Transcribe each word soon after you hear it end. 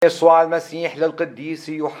يسوع المسيح للقديس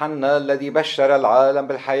يوحنا الذي بشر العالم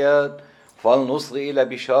بالحياة، فلنصغي إلى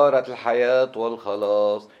بشارة الحياة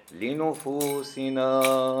والخلاص لنفوسنا.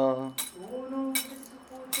 كونوا في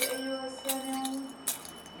السكوت أيها السامعون،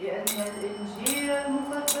 لأن الإنجيل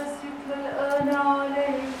المقدس يتلى الآن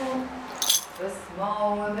عليكم،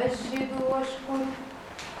 فاسمعوا ومجدوا واشكروا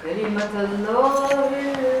كلمة الله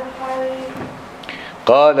الحي.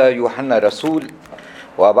 قال يوحنا الرسول: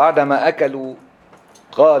 وبعدما أكلوا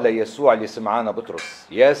قال يسوع لسمعان بطرس: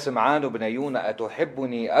 يا سمعان بن يونا،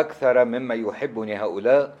 أتحبني أكثر مما يحبني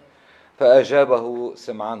هؤلاء؟ فأجابه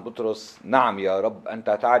سمعان بطرس: نعم يا رب،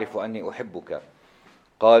 أنت تعرف أني أحبك.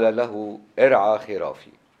 قال له: ارعى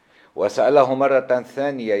خرافي. وسأله مرة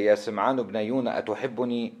ثانية: يا سمعان بن يونا،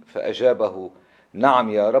 أتحبني؟ فأجابه: نعم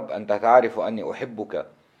يا رب، أنت تعرف أني أحبك.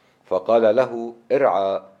 فقال له: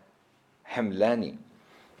 ارعى حملاني.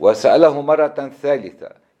 وسأله مرة ثالثة: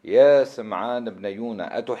 يا سمعان بن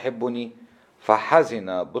يونا، أتحبني؟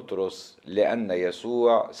 فحزن بطرس لأن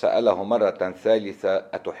يسوع سأله مرة ثالثة: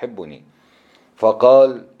 أتحبني؟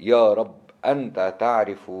 فقال: يا رب، أنت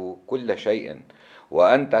تعرف كل شيء،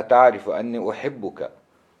 وأنت تعرف أني أحبك.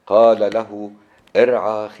 قال له: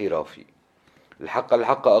 ارعى خرافي. الحق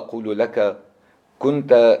الحق أقول لك،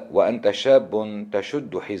 كنت وأنت شاب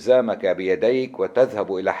تشد حزامك بيديك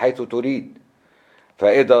وتذهب إلى حيث تريد،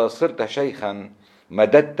 فإذا صرت شيخا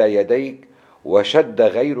مددت يديك وشد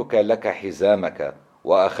غيرك لك حزامك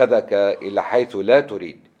وأخذك إلى حيث لا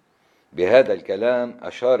تريد. بهذا الكلام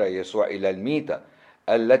أشار يسوع إلى الميتة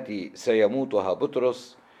التي سيموتها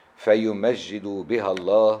بطرس فيمجد بها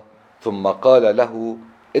الله، ثم قال له: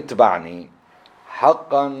 اتبعني.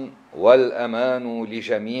 حقا والأمان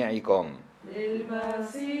لجميعكم.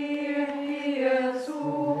 للمسيح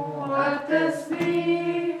يسوع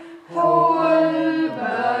التسبيح والبركة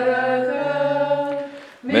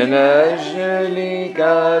من أجل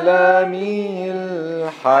كلامه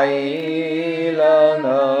الحي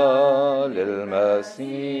لنا،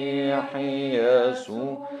 للمسيح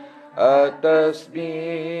يسوع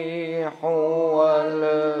التسبيح والبركة.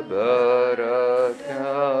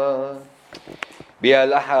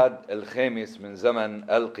 بالأحد الخامس من زمن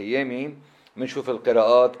القيامة منشوف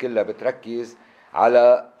القراءات كلها بتركز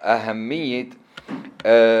على أهمية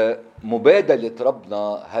مبادلة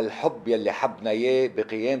ربنا هالحب يلي حبنا إياه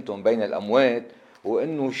بقيامته بين الأموات،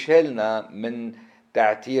 وإنه شالنا من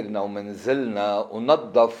تعتيرنا ومن ذلنا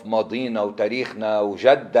ونظف ماضينا وتاريخنا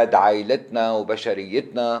وجدد عائلتنا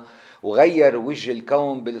وبشريتنا وغير وجه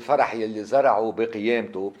الكون بالفرح يلي زرعه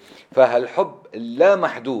بقيامته. فهالحب اللا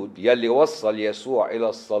محدود يلي وصل يسوع إلى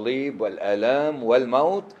الصليب والآلام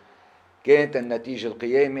والموت كانت النتيجة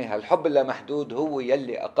القيامة. هالحب اللامحدود هو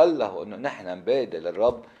يلي أقله أنه نحن نبادل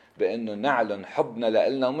الرب بأنه نعلن حبنا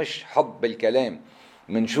لإلنا، ومش حب بالكلام.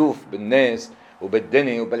 منشوف بالناس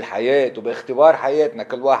وبالدنيا وبالحياة وباختبار حياتنا،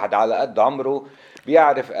 كل واحد على قد عمره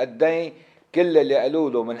بيعرف قدي كل اللي قالوا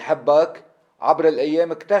له منحبك عبر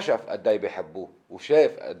الأيام اكتشف قدي بيحبوه،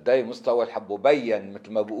 وشاف قدي مستوى الحب، وبين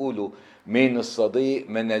مثل ما بيقولوا مين الصديق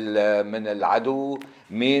من العدو،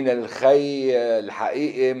 مين الخي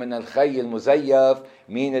الحقيقي من الخي المزيف،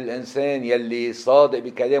 مين الإنسان يلي صادق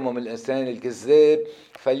بكلامه من الإنسان الكذاب.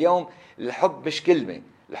 فاليوم الحب مش كلمة،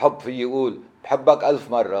 الحب فيه يقول بحبك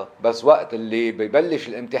 1000 مرة، بس وقت اللي بيبلش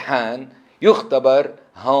الامتحان يختبر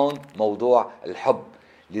هون موضوع الحب.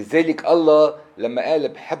 لذلك الله لما قال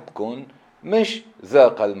بحبكن مش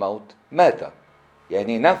ذاق الموت مات،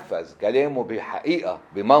 يعني نفذ كلامه بحقيقة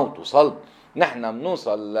بموت وصلب. نحن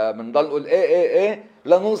بنضل نقول ايه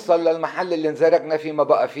لنوصل للمحل اللي انزرقنا فيه ما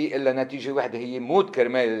بقى فيه الا نتيجة واحدة، هي موت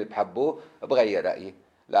كرمال اللي بحبه. بغير رأيي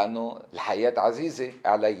لأنه الحياة عزيزة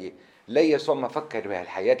علي. ليه يسوع ما فكر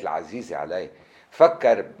بهالحياة العزيزة علي؟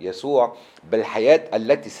 فكر يسوع بالحياة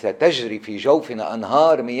التي ستجري في جوفنا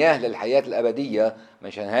أنهار مياه للحياة الأبدية.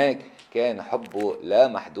 مشان هيك كان حبه لا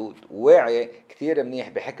محدود، واعي كتير منيح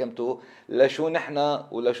بحكمته لشو نحن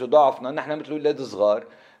ولشو ضعفنا. نحن مثل أولاد صغار،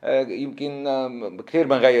 يمكن كتير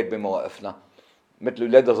بنغير بمواقفنا، مثل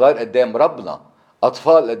أولاد صغار قدام ربنا،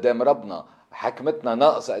 أطفال قدام ربنا، حكمتنا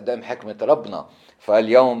ناقصة قدام حكمة ربنا.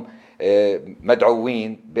 فاليوم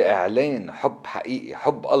مدعوين بإعلان حب حقيقي.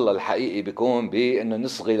 حب الله الحقيقي بيكون بأنه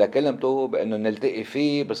نصغي لكلمته، بأنه نلتقي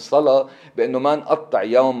فيه بالصلاة، بأنه ما نقطع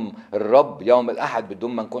يوم الرب يوم الأحد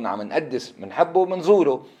بدون ما نكون عم نقدس. منحبه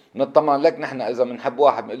ومنزوره، نطمع لك نحن إذا منحب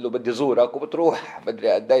واحد بنقول له بدي زورك وبتروح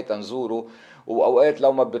بدري قدي تنزوره. وأوقات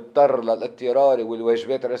لو ما بتضطر للاضطرار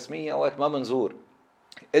والواجبات الرسمية أوقات ما منزور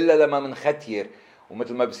إلا لما منختير،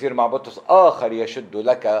 ومثل ما بصير مع بطرس آخر يشد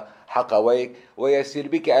لك حقويك ويسير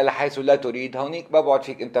بك إلى حيث لا تريد. هونيك ببعد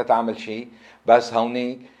فيك أنت تعمل شيء، بس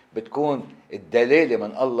هونيك بتكون الدلالة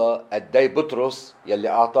من الله قدي بطرس يلي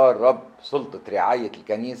أعطاه الرب سلطة رعاية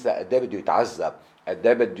الكنيسة قدي بده يتعذب،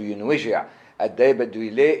 قدي بده ينوجع، قدي بده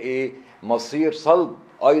يلاقي مصير صلب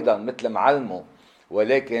أيضا مثل معلمه،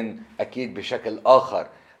 ولكن أكيد بشكل آخر.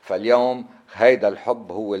 فاليوم هيدا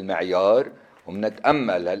الحب هو المعيار،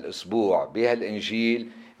 ومنتأمل هالأسبوع بهالإنجيل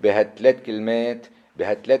بهالثلاث كلمات،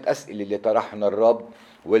 بهالثلاث أسئلة اللي طرحنا الرب،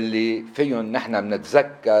 واللي فيهم نحن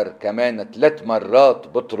بنتذكر كمان 3 مرات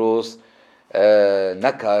بطرس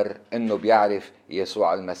نكر انه بيعرف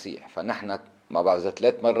يسوع المسيح. فنحن ما بعرف اذا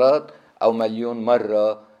 3 مرات او مليون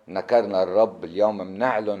مرة نكرنا الرب، اليوم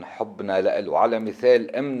بنعلن حبنا له على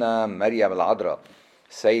مثال امنا مريم العذراء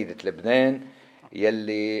سيدة لبنان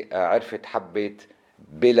يلي عرفت حبت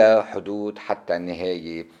بلا حدود حتى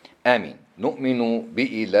النهاية. آمين. نؤمن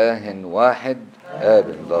بإله واحد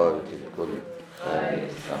آب ضابط الكل خالق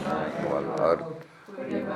السماء والأرض